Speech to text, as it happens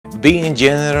Being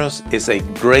generous is a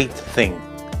great thing.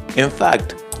 In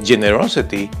fact,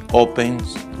 generosity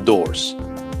opens doors.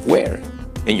 Where?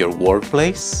 In your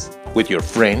workplace, with your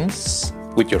friends,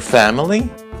 with your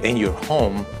family, in your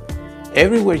home.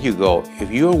 Everywhere you go, if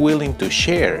you are willing to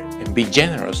share and be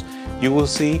generous, you will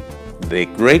see the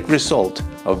great result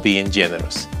of being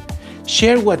generous.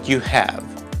 Share what you have,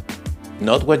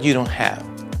 not what you don't have.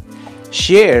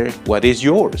 Share what is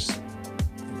yours.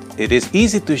 It is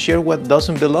easy to share what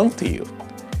doesn't belong to you.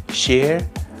 Share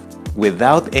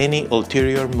without any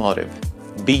ulterior motive.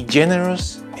 Be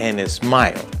generous and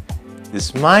smile.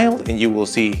 Smile and you will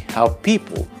see how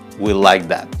people will like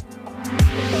that.